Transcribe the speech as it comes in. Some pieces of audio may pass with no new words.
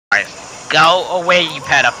Go away, you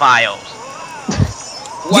pedophiles.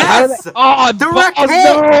 Yes! Oh, Direct hit!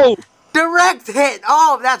 no! Direct hit!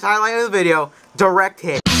 Oh, that's highlight of the video. Direct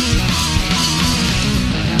hit. I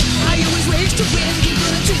always race to win, keep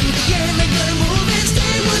running to the end, make better move and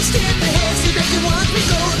stay one step ahead. See that you want me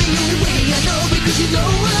go the only way I know, because you know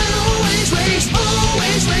I always race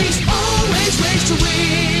to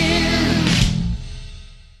win.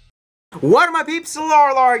 What are my peeps?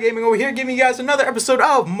 Larlar Gaming over here, giving you guys another episode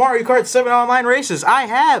of Mario Kart 7 Online Races. I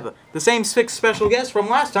have the same 6 special guests from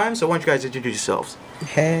last time, so why don't you guys introduce yourselves?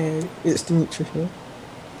 Hey, it's Dimitri here.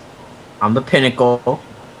 I'm the Pinnacle.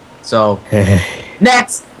 So, Hey,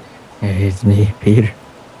 next! it's me, Peter.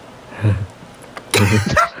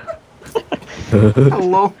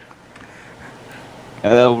 Hello.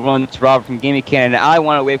 Everyone, it's Rob from Gaming Canada. I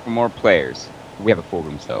want to wait for more players. We have a full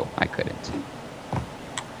room, so I couldn't.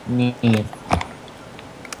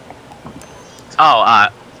 Oh,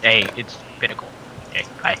 hey, it's Pinnacle. Hey,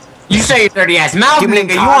 hi. You say your dirty ass mouth, Give me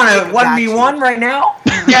nigga. You Kart, wanna got 1v1 right now?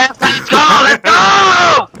 Yeah, let's go, let's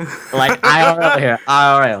go! Like IRL here,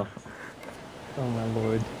 IRL. Oh my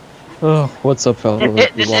lord. Oh, what's up, fellas?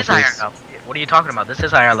 This is IRL. What are you talking about? This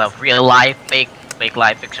is IRL. Real life, fake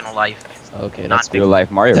life, fictional life. Okay, Not that's Real cool.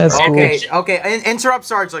 life Mario. That's Kart. cool. Okay, interrupt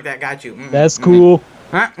Sarge like that, got you. That's cool.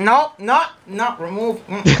 No, remove.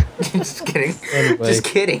 Just kidding. Anyway, Just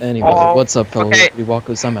kidding. Anyway, Oh, what's up, fellas? okay. We walk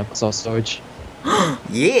with some episode storage.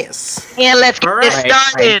 Yes. Yeah, let's get this Alright,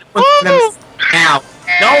 started. Now,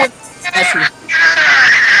 no one's special.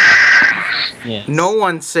 Yeah. No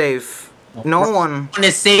one's safe. No one. One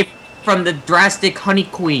is safe from the drastic Honey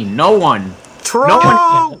Queen. No one. True. No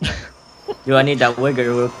Oh Yo, I need that wigger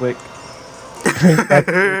real quick.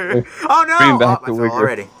 no! Bring back I the fell wigger.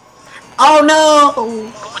 already. Oh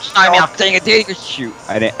no! Time out. Dang it, dang it, shoot.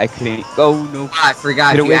 I couldn't go, no. I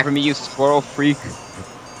forgot. Get you away act- from me, you squirrel freak.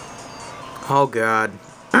 Oh god.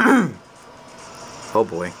 Oh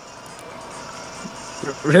boy.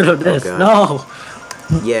 Get rid of this. God. No.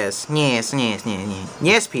 Yes.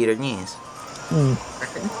 Yes, Peter. Yes.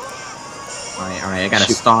 Alright, I got a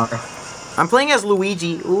Shoot. star. I'm playing as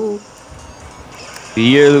Luigi. Ooh.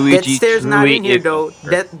 Dear Luigi, Death Stare's not truly in here is- though.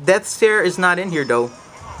 Death Stare is not in here though.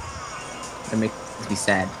 That makes me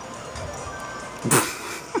sad.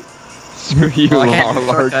 Screw you, Oh, I can't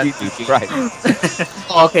Larlar, shortcut. Jesus Christ.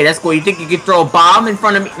 Oh, okay, that's cool. You think you could throw a bomb in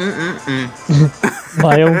front of me?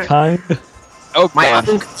 My own kind. Oh, My God.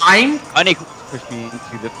 own kind? Honey pushed me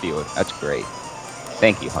into the field. That's great.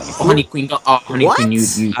 Thank you, Honey. Oh, Honey Queen, go. Oh, Honey What? Queen,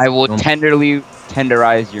 you. I will tenderly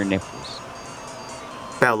tenderize your nipples.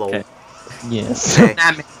 Bellow. Okay. Yes. Okay.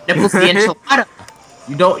 Nah, man, Nipples the enchilada.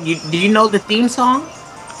 Do you know the theme song?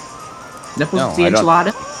 Nipples No, the I don't.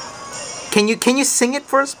 enchilada? Can you sing it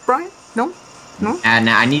for us, Brian? No. And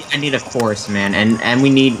I need a chorus, man, and we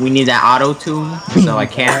need that auto tune, so I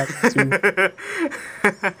can't.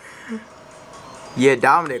 Yeah,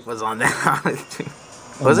 Dominic was on that. Was it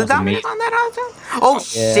Wasn't Dominic me. on that auto? Oh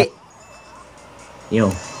Yeah. shit! Yo,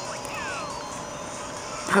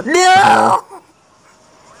 No!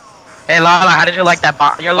 Hey, Lala, how did you like that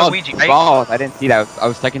ball? You're Luigi, right? balls. I didn't see that. I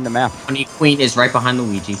was checking the map. Honey Queen is right behind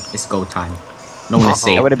Luigi. It's go time. No one is Uh-oh.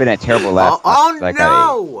 safe. That would have been a terrible last. Oh like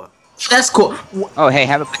no! That's cool. Oh, hey,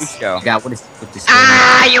 have a push show. God, what is with this?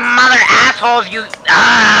 Ah, you mother assholes, you.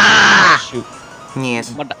 Ah! Shoot.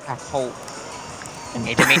 Yes. What the asshole?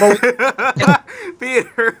 Hey, Dimitri.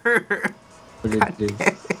 Peter. What did it do?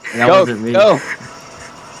 That Go, wasn't me. go.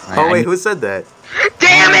 Oh wait, who said that?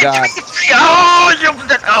 Damn Oh, it, God. Dimitri!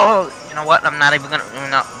 Oh, you know what? I'm not even gonna.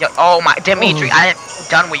 No. Oh my, Dimitri, I am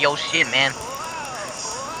done with your shit, man.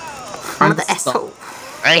 I'm the asshole.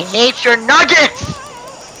 I hate your nuggets.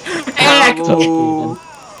 Oh,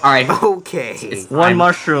 All right. okay. It's One time.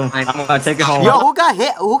 mushroom. I'm gonna take it home. Yo, who got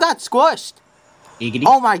hit? Who got squished? Giggity.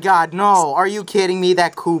 Oh my god, no. Are you kidding me?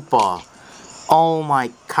 That Koopa. Oh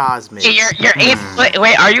my cosmic. Hey, you're eighth place.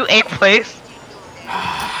 Wait, are you eighth place?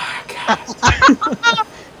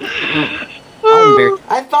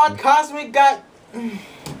 I thought Cosmic got...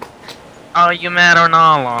 Are you mad or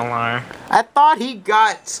not, Larlar? I thought he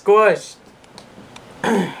got squished.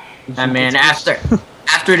 And man, after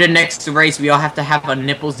the next race, we all have to have a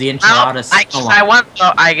nipples the enchilada. I won,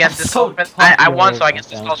 so I guess this So calls for, I won, so I guess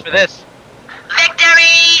this calls for this.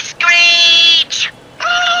 Victory screech!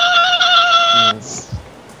 Yes.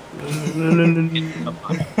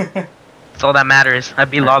 That's all that matters. I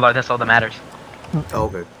beat Larlar, that's all that matters.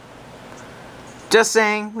 Okay. Just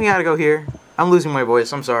saying, we gotta go here. I'm losing my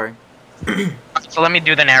voice, I'm sorry. So let me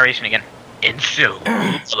do the narration again. And so,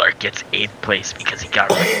 Larlar gets 8th place because he got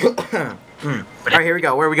right. Alright, here we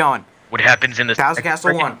go. Where are we going? What happens in this...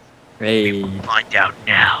 Castle 1. Hey. Find out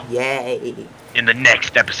now Yay. in the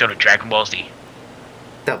next episode of Dragon Ball Z.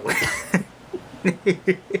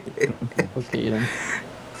 Okay then.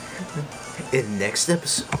 In next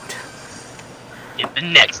episode. In the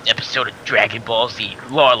next episode of Dragon Ball Z,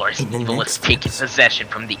 Larlar's In the evil is next taking episode. possession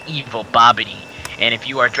from the evil Babidi. And if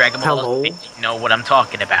you are Dragon Ball Hello? Z, you know what I'm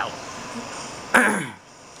talking about.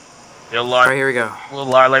 Will Alright, here we go.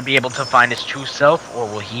 Larlar be able to find his true self, or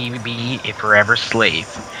will he be a forever slave?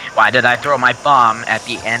 Why did I throw my bomb at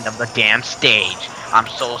the end of the damn stage? I'm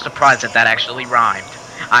so surprised that actually rhymed.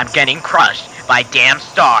 I'm getting crushed by damn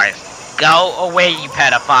stars. Go away, you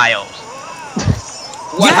pedophiles.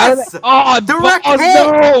 What? How did Yes! I- oh, Direct oh,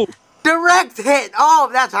 hit! no! Direct hit! Oh,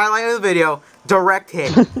 that's highlight of the video. Direct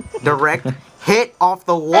hit. Direct hit off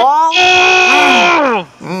the wall.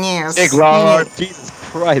 Yes. Big Larlar, Jesus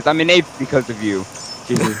Christ, I'm in eighth because of you.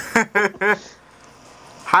 Jesus.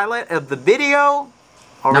 Highlight of the video.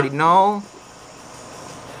 Already know.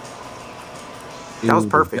 That was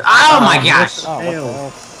perfect. Oh my gosh! Oh, what the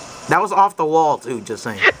hell? That was off the wall too, just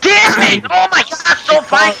saying. Damn it! Oh my god, that's so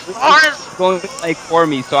funny! Stars! Going like for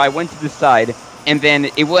me, so I went to the side, and then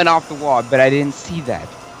it went off the wall, but I didn't see that.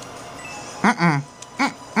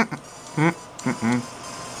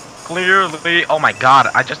 Clearly, oh my god,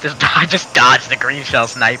 I just dodged the green shell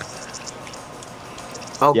snipe.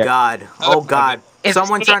 Oh Yeah. god. Oh god. Is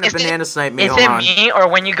Someone it- trying to is it- banana snipe me. Is Hold it on. me, or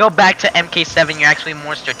when you go back to MK7, you're actually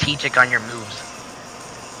more strategic on your moves?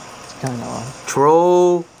 It's kind of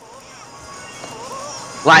True.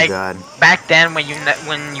 Like, oh god. back then when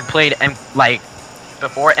you played like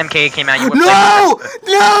before MK came out, you would No! play.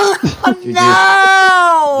 No! GG.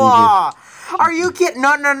 No! Are you kidding?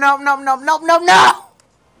 No, no, no, no, no, no, no, no!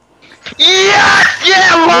 Yes!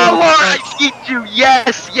 Yeah, Larlar, I beat you!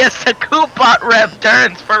 Yes! Yes, the Coupot rep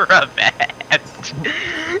turns for revenge!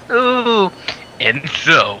 Ooh. And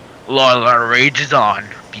so, Larlar rages on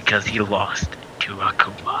because he lost to a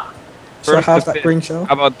Koopa. So First how's to that fifth. green show?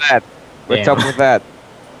 How about that? What's Yeah. up with that?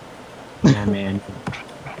 Yeah, man.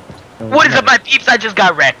 What is up, my peeps? I just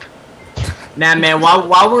got wrecked. Nah, man.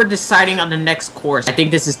 While we're deciding on the next course, I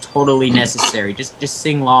think this is totally necessary. Just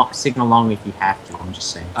sing along if you have to. I'm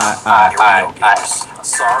just saying. A song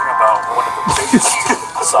about one of the biggest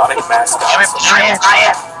Sonic mascots,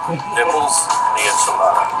 Nibbles the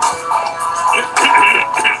Enchilada.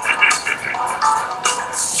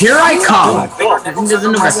 Here I come! There's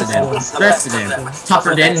no rest of them.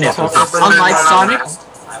 Tougher than nipples. Unlike Sonic,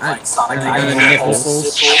 I got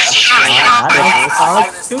nipples.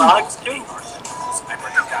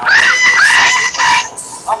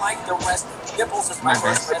 Unlike the rest, Nibbles is my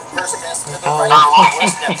first best in the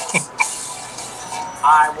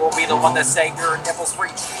I will be the one to say your nipples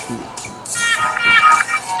reach.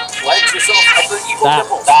 Pledge yourself of the evil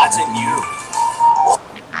nipples. That's in you.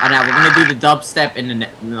 Oh, now we're gonna do the dubstep and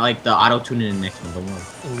the auto tune in the next one. Don't worry.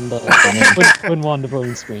 in the when on the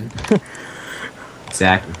voting screen.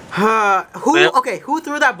 Exactly. Who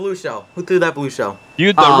threw that blue shell? Who threw that blue shell?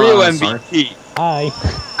 You the real MVP. Hi.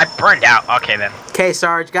 I burned out. Okay then. Okay,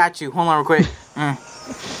 Sarge, got you. Hold on real quick.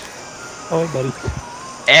 Oh, hey, buddy.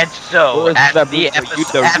 And so, What was after that the blue- you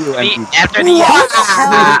episode, the after real the MVP. after the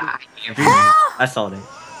I saw that.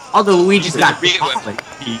 All the Luigi's got Real chocolate.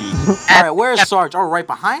 MVP. Alright, where's Sarge? Oh, right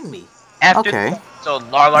behind me. after Okay. So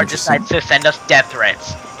Larlar decides to send us death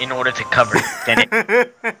threats in order to cover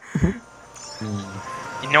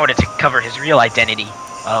his real identity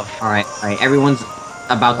of. Alright, everyone's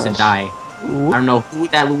about to die. I don't know who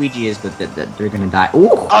that Luigi is, but they're gonna die. Ooh!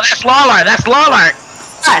 Oh, that's Larlar. That's Larlar.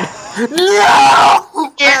 God! No!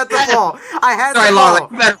 I had to fall. I had Sorry, to Laura, fall.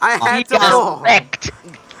 you better I fall. had He to got fall. wrecked.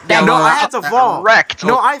 No, I had to fall. Wrecked.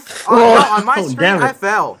 No, on my Oh, screen, damn it. I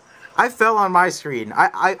fell. I fell on my screen.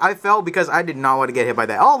 I fell because I did not want to get hit by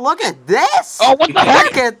that. Oh, look at this! Oh, what the heck?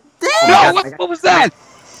 Look at this! No, what was that?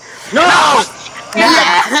 No.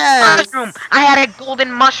 Yes! Mushroom. I had a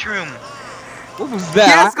golden mushroom. What was that?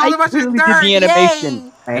 Yes, I Golden Mushroom clearly did the third,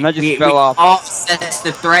 animation, yay! and I just we fell off. all assess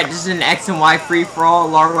the threat. This is an X and Y free for all.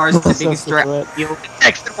 Larlar's the biggest threat.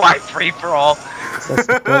 X and Y free for all. That's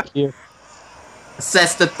the threat here.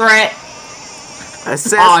 Assess the threat.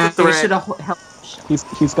 Assess Oh, the we threat. should have helped.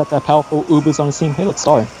 He's got that powerful Ubers on his team. Hey, let's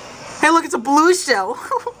start. Hey, look, it's a blue shell.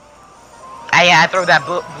 I throw that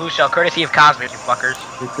blue shell courtesy of Cosmic, you fuckers.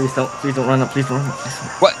 Please don't run up. Please don't run up.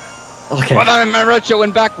 What? Okay. What? My red show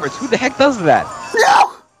went backwards. Who the heck does that?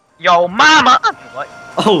 No! Yo, mama. What?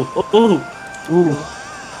 Oh. Ooh,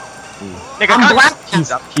 Nigga, I'm black.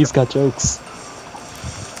 he's got jokes.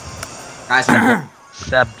 Guys, I'm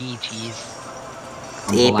Sub BGs.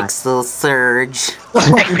 black. Pixel Surge.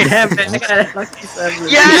 Damn it. I got a lucky seven.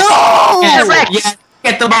 Yes! No! Correct. Yes.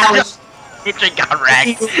 Get demolished. Dimitri got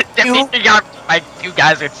wrecked. Dimitri got like 2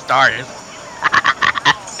 guys with stars.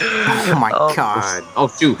 Oh my Oh. god. Oh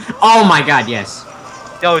shoot. Oh my god, yes.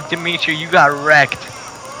 Yo, Dimitri, you got wrecked.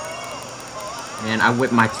 Man, I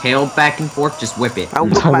whip my tail back and forth. Just whip it. I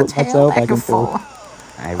whip my tail back and forth.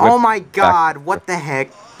 Oh my god, what the heck?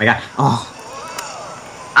 My god. Oh.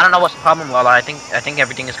 I don't know what's the problem, Lala. I think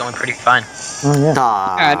everything is going pretty fine. Oh yeah.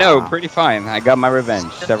 Yeah, no, pretty fine. I got my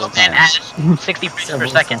revenge several Man, times. Ash, 60 frames per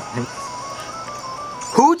second.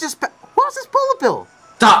 Who just... What was this bullet bill?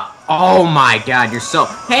 Stop. Oh my god, you're so...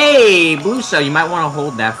 Hey, Blue Shell, you might want to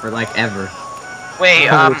hold that for, like, ever. Wait,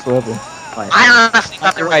 Whatsoever. I honestly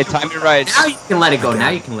thought Time there it was right, time it right. Now you can let it go. Now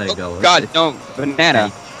you can let it go. God, no,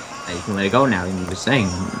 banana. Now you can let it go now. I'm just saying.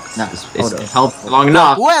 No, hold It's on. held for long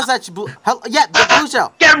enough. Who has that blue... Yeah, the blue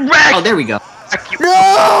shell. Get wrecked! Oh, there we go.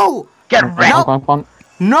 No! Get wrecked! No! Bonk, bonk, bonk.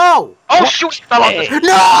 No! Oh shoot! He fell off the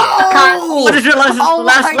No! What is your last? Oh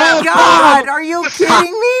my god! Are you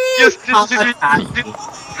kidding me?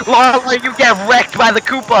 Lala, you get wrecked by the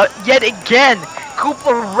Koopa yet again!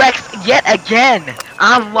 Koopa wrecks yet again!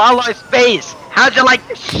 On Lala's face! How'd you like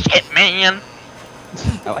this shit, man?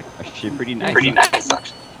 I like my shit pretty nice. Pretty nice,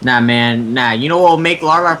 actually. Nah, man. Nah, you know what will make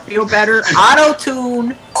Larlar feel better?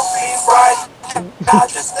 Auto-tune. I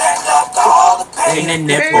just stand up to all the pain. And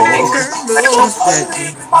the nipples.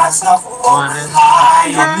 Myself One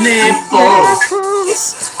nipples. This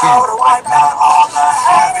is how to wipe out all the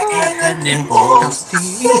havoc in The nipples.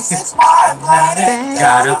 This is my planet.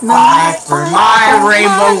 Gotta fight for my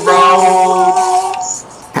Rainbow Road.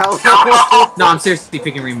 No, I'm seriously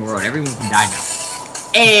picking Rainbow Road. Everyone can die now.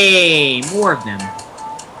 Hey, more of them.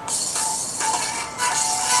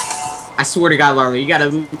 I swear to God, Larlar, you gotta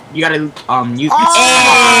use.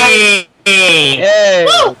 Hey! Hey!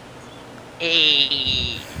 Woo!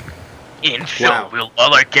 Hey. And so, Wow. will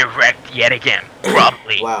Lala get wrecked yet again?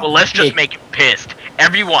 Probably. Wow. Well, let's just make him pissed.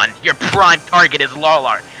 Everyone, your prime target is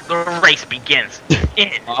Larlar. The race begins.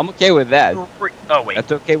 I'm okay with that. Oh, wait.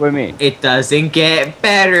 That's okay with me. It doesn't get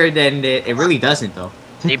better than it. It really doesn't, though.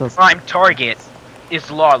 The prime target is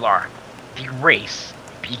Larlar. The race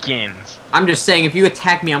begins. I'm just saying, if you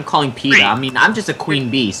attack me, I'm calling PETA. I mean, I'm just a queen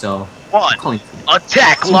bee, so One. I'm calling PETA.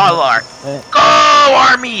 Attack Larlar. Go,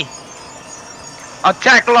 army!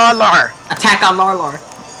 Attack Larlar. Attack on Larlar.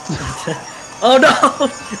 Oh no!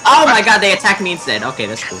 Oh my god, they attacked me instead. Okay,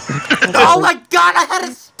 that's cool. Oh my god, I had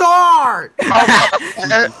a start!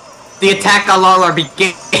 The attack on Larlar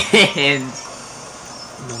begins. End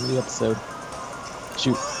of the episode.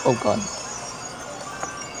 Shoot. Oh god.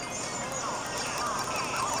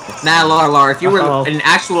 Nah, Larlar, if you were Uh-oh. an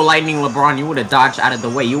actual Lightning LeBron, you would have dodged out of the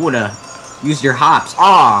way. You would have used your hops.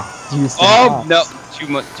 Aw. Use the Oh, box. no. Too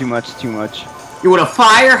much, too much, too much. You would have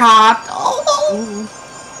fire hopped. Oh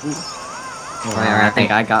I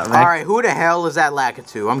think I got wrecked. Alright, who the hell is that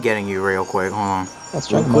Lakitu? I'm getting you real quick, hold on.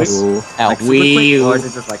 That's Real right. quick. Ow. Like super We- quick, or is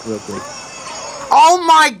it just like real quick? Oh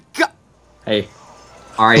my god! Hey.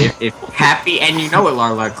 Alright, if happy and you know it,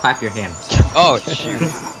 Larlar, clap your hands. Oh, shoot.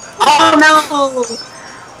 Oh no!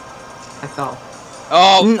 I fell.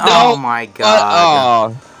 Oh, no. Oh my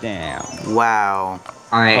god. Oh, damn. Wow.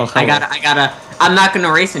 Alright, Oh, I gotta. I'm not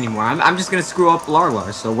gonna race anymore. I'm just gonna screw up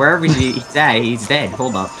Larlar. So wherever he's at, he's dead.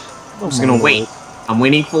 Hold up. I'm just gonna wait. I'm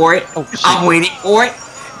waiting for it. Oh, shit. I'm waiting for it.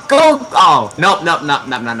 Go! Oh, nope. And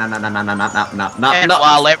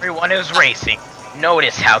while everyone is racing,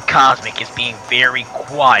 notice how Cosmic is being very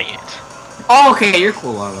quiet. Oh, okay, you're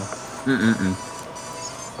cool, Larlar. Mm-mm-mm.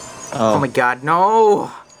 Oh my god, no!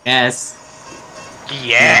 Yes.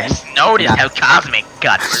 Yes, notice how Cosmic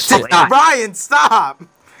got persuaded. Stop. Brian, stop!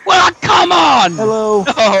 Well, come on! Hello.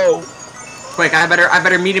 No! Quick, I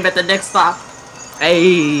better meet him at the next stop.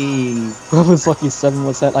 Hey. What was Lucky 7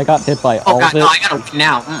 was that? I got hit by Oh all god, of it. no, I gotta win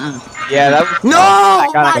now. Mm-mm. Yeah, that was... No! I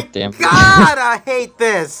Oh got my it. Damn. god, I hate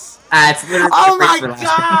this! It's literally Oh the my race for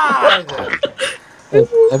last. god!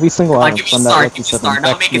 Every single Come on, item give me a from that star, Lucky give me a 7 star. Don't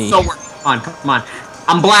affects make it me. so work. Come on.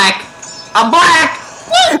 I'm black. I'm black!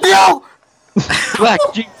 No! Black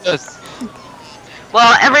Jesus!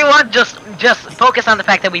 Well, everyone just focus on the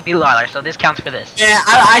fact that we beat Larlar, so this counts for this. Yeah,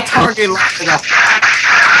 I targeted last enough.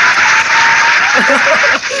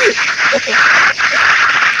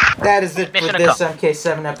 That is it for Mission this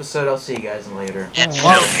MK7 episode. I'll see you guys later. And so,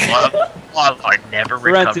 Larlar never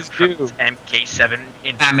Rent recovered is from due. his MK7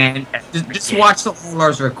 in Nah, man. Just watch the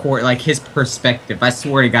Larlar's record, like his perspective. I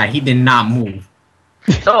swear to God, he did not move.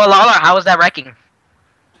 So, Larlar, how was that wrecking?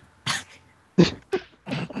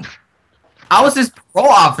 I was his parole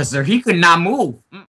officer. He could not move.